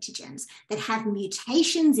peptide antigens that have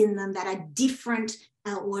mutations in them that are different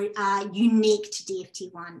or are unique to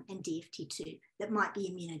DFT1 and DFT2 that might be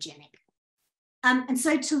immunogenic? And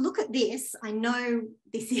so to look at this, I know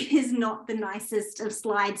this is not the nicest of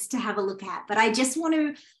slides to have a look at, but I just want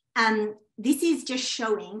to, this is just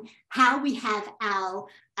showing how we have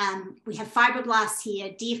we have fibroblasts here,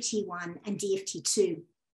 DFT1 and DFT2.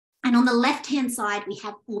 And on the left-hand side, we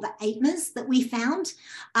have all the 8 mers that we found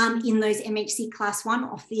in those MHC class 1,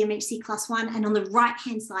 off the MHC class 1. And on the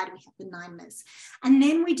right-hand side, we have the 9 mers. And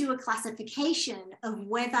then we do a classification of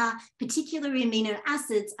whether particular amino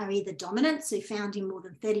acids are either dominant, so found in more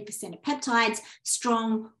than 30% of peptides,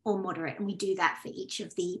 strong or moderate. And we do that for each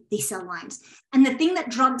of the cell lines. And the thing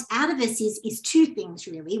that jumped out of us is 2 things,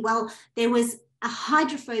 really. Well, there was a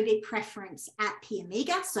hydrophobic preference at P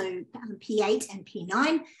omega, so P8 and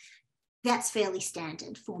P9. That's fairly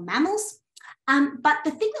standard for mammals. But the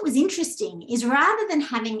thing that was interesting is rather than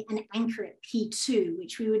having an anchor at P2,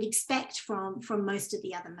 which we would expect from most of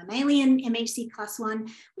the other mammalian MHC class 1,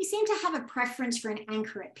 we seem to have a preference for an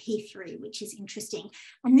anchor at P3, which is interesting.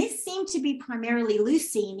 And this seemed to be primarily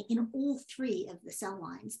leucine in all 3 of the cell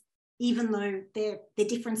lines, even though they're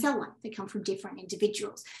different cell lines. They come from different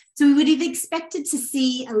individuals. So we would have expected to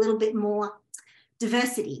see a little bit more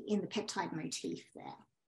diversity in the peptide motif there.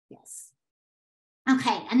 Yes.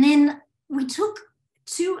 Okay, and then we took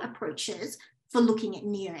 2 approaches for looking at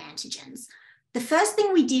neoantigens. The first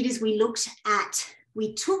thing we did is we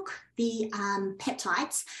took the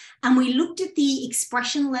peptides and we looked at the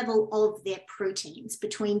expression level of their proteins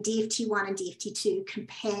between DFT1 and DFT2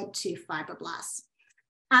 compared to fibroblasts.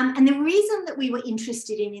 And the reason that we were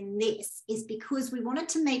interested in this is because we wanted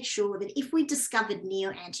to make sure that if we discovered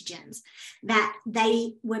neoantigens, that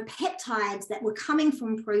they were peptides that were coming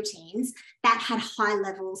from proteins that had high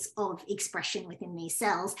levels of expression within these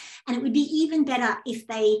cells. And it would be even better if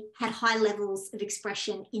they had high levels of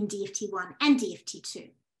expression in DFT1 and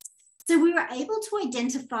DFT2. So we were able to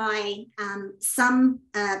identify some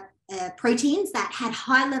proteins that had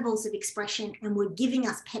high levels of expression and were giving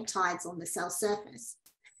us peptides on the cell surface.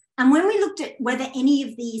 And when we looked at whether any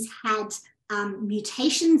of these had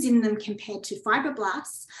mutations in them compared to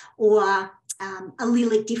fibroblasts or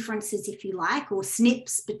allelic differences, if you like, or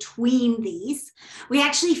SNPs between these, we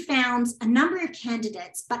actually found a number of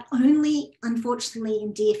candidates, but only, unfortunately,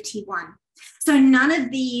 in DFT1. So none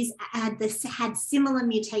of these had similar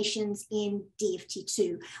mutations in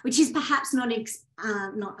DFT2, which is perhaps not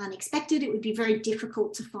unexpected. It would be very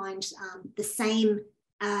difficult to find the same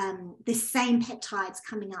peptides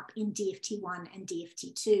coming up in DFT1 and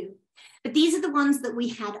DFT2. But these are the ones that we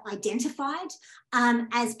had identified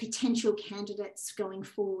as potential candidates going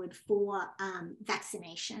forward for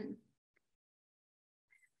vaccination.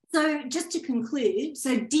 So just to conclude,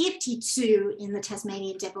 so DFT2 in the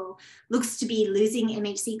Tasmanian devil looks to be losing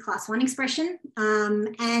MHC class 1 expression.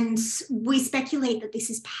 And we speculate that this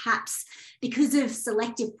is perhaps because of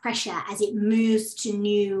selective pressure as it moves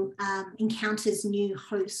to encounters new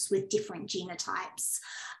hosts with different genotypes.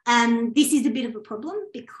 This is a bit of a problem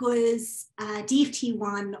because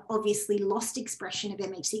DFT1 obviously lost expression of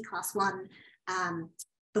MHC class 1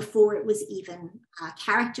 before it was even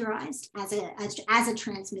characterized as a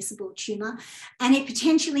transmissible tumour. And it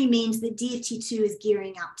potentially means that DFT2 is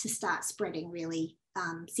gearing up to start spreading really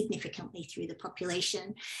significantly through the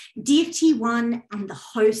population. DFT1 and the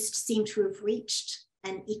host seem to have reached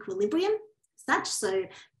an equilibrium, so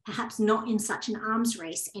perhaps not in such an arms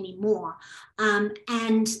race anymore.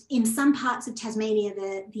 And in some parts of Tasmania,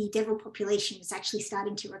 the devil population is actually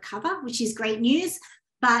starting to recover, which is great news.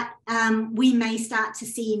 But we may start to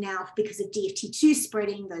see now, because of DFT2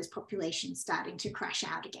 spreading, those populations starting to crash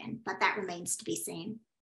out again, but that remains to be seen.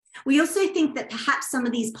 We also think that perhaps some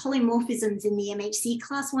of these polymorphisms in the MHC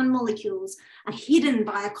class 1 molecules are hidden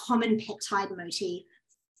by a common peptide motif.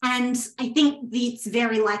 And I think it's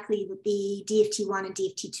very likely that the DFT1 and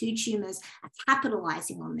DFT2 tumours are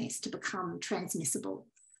capitalising on this to become transmissible.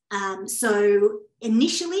 So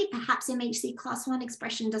initially, perhaps MHC class 1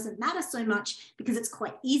 expression doesn't matter so much because it's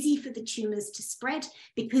quite easy for the tumours to spread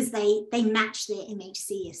because they match their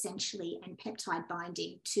MHC essentially and peptide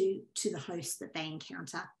binding to the host that they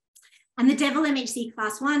encounter. And the devil MHC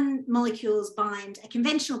class 1 molecules bind a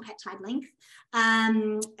conventional peptide length,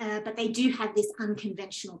 but they do have this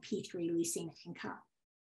unconventional P3 leucine anchor.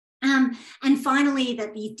 And finally,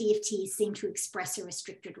 that these DFTs seem to express a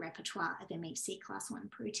restricted repertoire of MHC class 1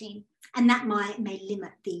 protein, and that may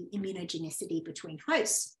limit the immunogenicity between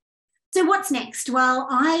hosts. So what's next? Well,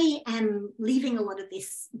 I am leaving a lot of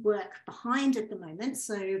this work behind at the moment.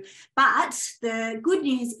 But the good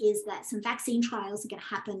news is that some vaccine trials are going to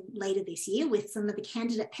happen later this year with some of the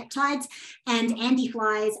candidate peptides, and Andy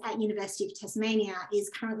Flies at University of Tasmania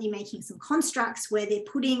is currently making some constructs where they're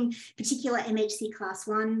putting particular MHC class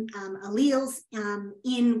 1 alleles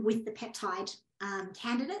in with the peptide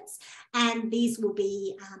candidates, and these will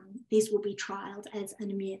be trialed as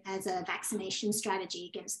a vaccination strategy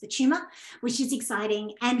against the tumour, which is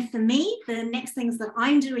exciting. And for me, the next things that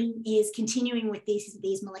I'm doing is continuing with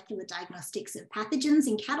these molecular diagnostics of pathogens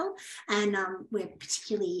in cattle, and we're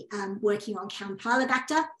particularly working on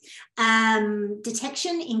Campylobacter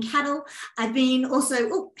detection in cattle. I've been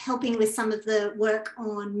also helping with some of the work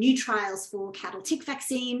on new trials for cattle tick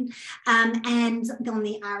vaccine, and on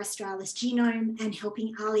the R. australis genome, and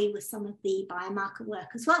helping Ali with some of the biomarker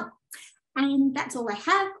work as well. And that's all I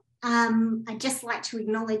have. I'd just like to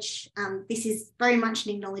acknowledge, this is very much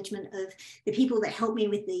an acknowledgement of the people that helped me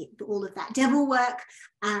with all of that devil work.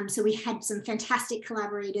 So we had some fantastic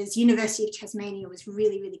collaborators. University of Tasmania was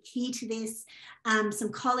really, really key to this.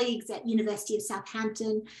 Some colleagues at University of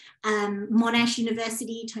Southampton, Monash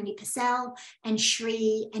University, Tony Purcell, and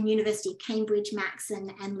Shri, and University of Cambridge, Max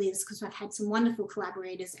and Liz, because I've had some wonderful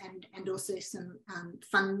collaborators and also some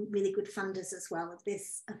really good funders as well of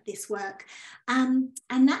this work. And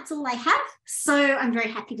that's all I have. So I'm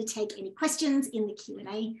very happy to take any questions in the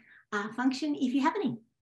Q&A function if you have any.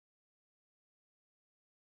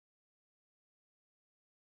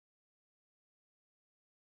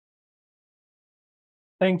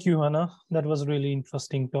 Thank you, Hannah. That was a really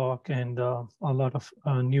interesting talk, and a lot of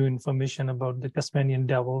new information about the Tasmanian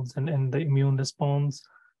devils and the immune response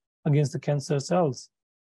against the cancer cells.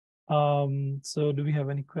 So do we have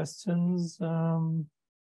any questions?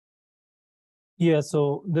 Yeah,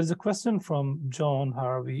 so there's a question from John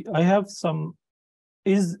Harvey. I have some,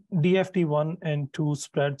 is DFT1 and 2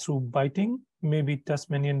 spread through biting? Maybe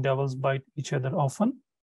Tasmanian devils bite each other often.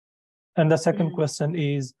 And the second question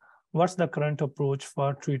is, what's the current approach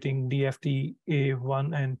for treating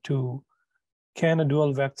DFT1 and 2? Can a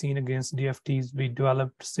dual vaccine against DFTs be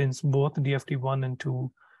developed since both DFT1 and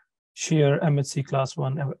 2 share MHC class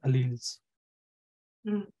 1 alleles?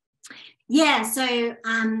 Yeah, so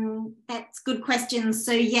that's good questions.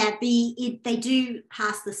 So yeah, they do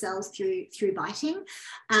pass the cells through biting.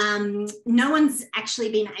 No one's actually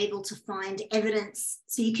been able to find evidence.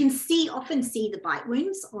 So you can often see the bite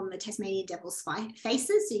wounds on the Tasmanian devil's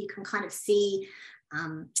faces. So you can kind of see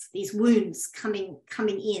these wounds coming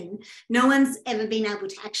in. No one's ever been able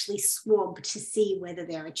to actually swab to see whether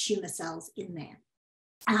there are tumour cells in there.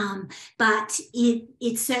 But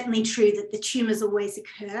it's certainly true that the tumours always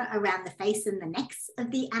occur around the face and the necks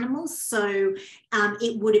of the animals. So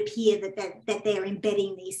it would appear that they're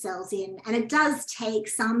embedding these cells in, and it does take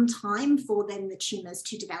some time for the tumours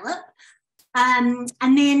to develop. And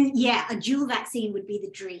then, yeah, a dual vaccine would be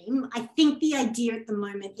the dream. I think the idea at the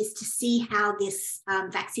moment is to see how this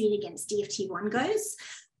vaccine against DFT1 goes.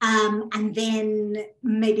 And then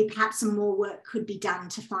maybe perhaps some more work could be done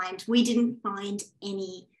to find, we didn't find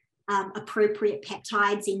any appropriate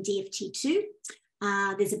peptides in DFT2.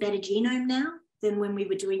 There's a better genome now than when we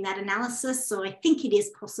were doing that analysis. So I think it is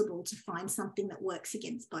possible to find something that works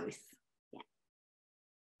against both. Yeah.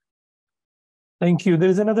 Thank you. There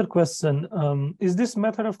is another question. Is this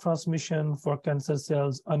method of transmission for cancer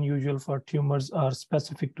cells unusual for tumors or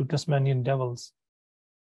specific to Tasmanian devils?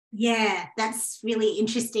 Yeah, that's really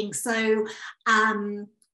interesting. So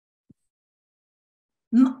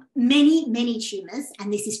many tumours,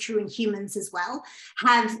 and this is true in humans as well,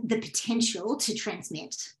 have the potential to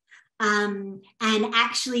transmit. And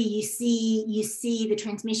actually you see the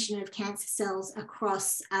transmission of cancer cells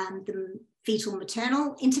across the fetal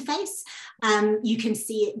maternal interface. You can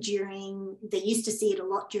see it they used to see it a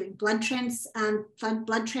lot during blood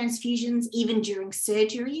transfusions, even during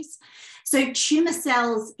surgeries. So tumour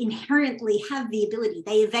cells inherently have the ability,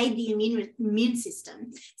 they evade the immune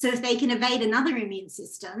system. So if they can evade another immune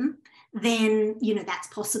system, then, that's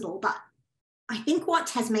possible. But I think what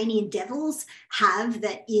Tasmanian devils have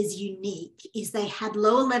that is unique is they had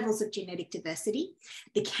lower levels of genetic diversity.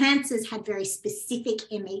 The cancers had very specific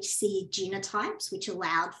MHC genotypes, which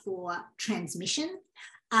allowed for transmission,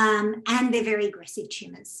 and they're very aggressive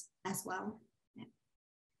tumours as well. Yeah.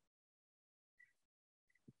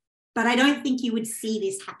 But I don't think you would see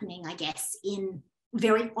this happening, I guess, in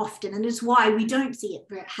very often, and it's why we don't see it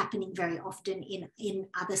happening very often in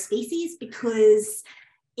other species, because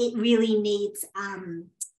it really needs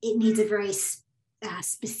a very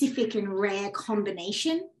specific and rare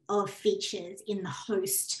combination of features in the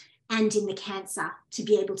host and in the cancer to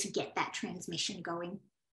be able to get that transmission going.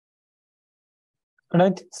 And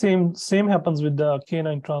I think same happens with the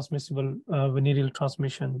canine transmissible venereal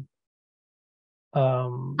transmission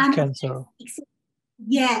cancer.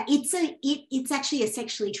 Yeah, it's actually a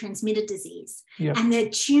sexually transmitted disease, yeah. And the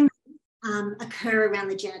tumors occur around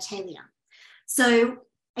the genitalia. So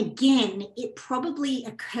again, it probably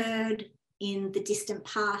occurred in the distant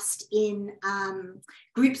past in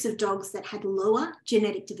groups of dogs that had lower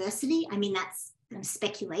genetic diversity. I mean, that's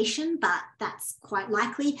speculation, but that's quite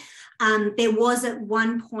likely. There was at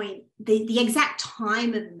one point, the exact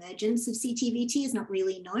time of emergence of CTVT is not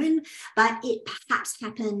really known, but it perhaps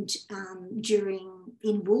happened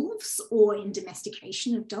in wolves or in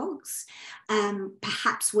domestication of dogs,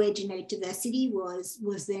 perhaps where genetic diversity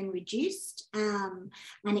was then reduced, and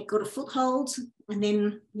it got a foothold. And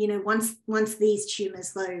then, you know, once these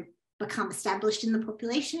tumours though become established in the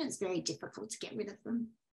population, it's very difficult to get rid of them.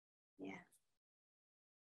 Yeah.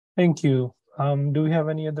 Thank you. Do we have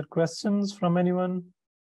any other questions from anyone?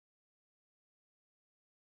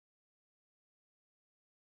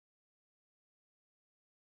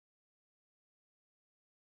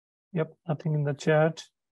 Yep, nothing in the chat.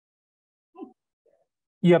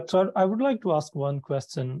 Yep, so I would like to ask one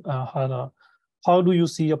question, Hannah. How do you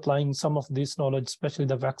see applying some of this knowledge, especially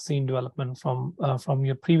the vaccine development from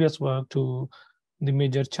your previous work, to the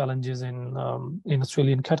major challenges in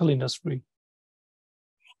Australian cattle industry?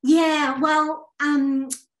 Yeah, well,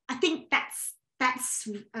 I think that's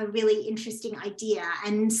a really interesting idea,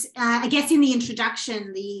 and I guess in the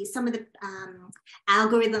introduction, some of the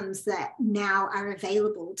algorithms that now are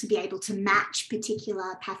available to be able to match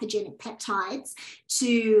particular pathogenic peptides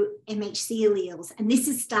to MHC alleles, and this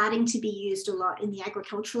is starting to be used a lot in the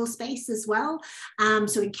agricultural space as well,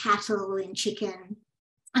 so in cattle, in chicken,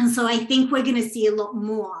 and so I think we're going to see a lot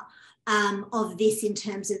more of this in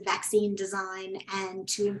terms of vaccine design and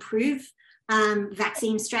to improve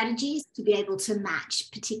vaccine strategies to be able to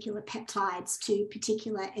match particular peptides to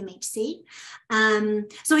particular MHC.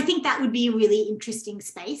 So I think that would be a really interesting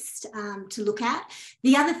space to look at.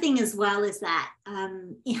 The other thing as well is that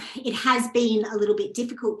it has been a little bit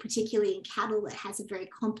difficult, particularly in cattle that has a very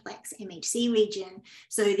complex MHC region.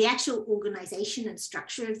 So the actual organisation and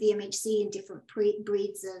structure of the MHC in different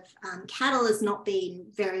breeds of cattle has not been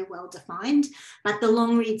very well defined, but the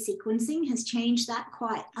long read sequencing has changed that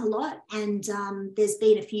quite a lot. And there's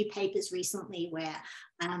been a few papers recently where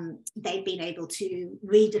they've been able to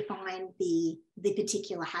redefine the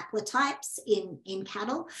particular haplotypes in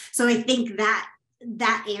cattle. So I think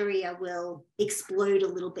that area will explode a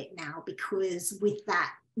little bit now, because with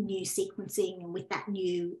that new sequencing and with that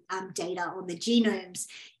new data on the genomes,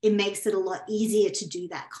 it makes it a lot easier to do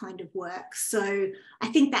that kind of work. So I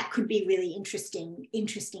think that could be really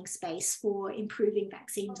interesting space for improving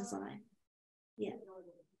vaccine design. Yeah.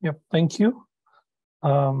 Yep, thank you.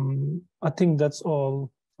 I think that's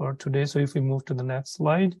all for today. So if we move to the next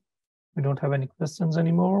slide, we don't have any questions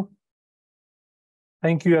anymore.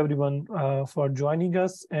 Thank you everyone for joining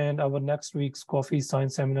us. And our next week's Coffee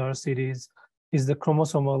Science Seminar series is the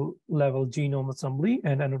chromosomal level genome assembly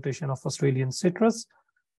and annotation of Australian citrus,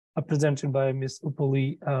 presented by Ms.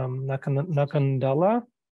 Upali Nakandala,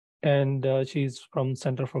 and she's from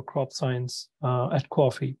Center for Crop Science at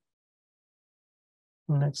Coffee.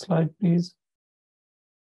 Next slide, please.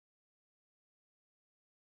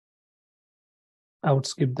 I would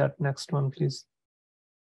skip that next one, please.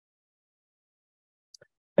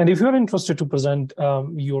 And if you're interested to present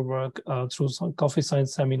your work through some Coffee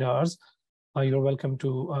Science seminars, you're welcome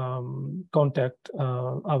to contact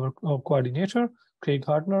our coordinator, Craig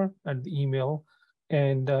Hartner, at the email.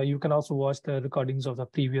 And you can also watch the recordings of the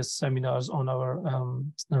previous seminars on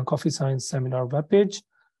our Coffee Science seminar webpage.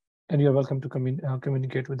 And you're welcome to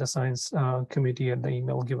communicate with the science committee at the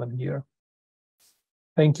email given here.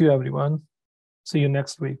 Thank you, everyone. See you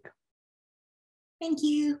next week. Thank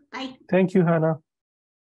you. Bye. Thank you, Hannah.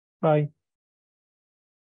 Bye.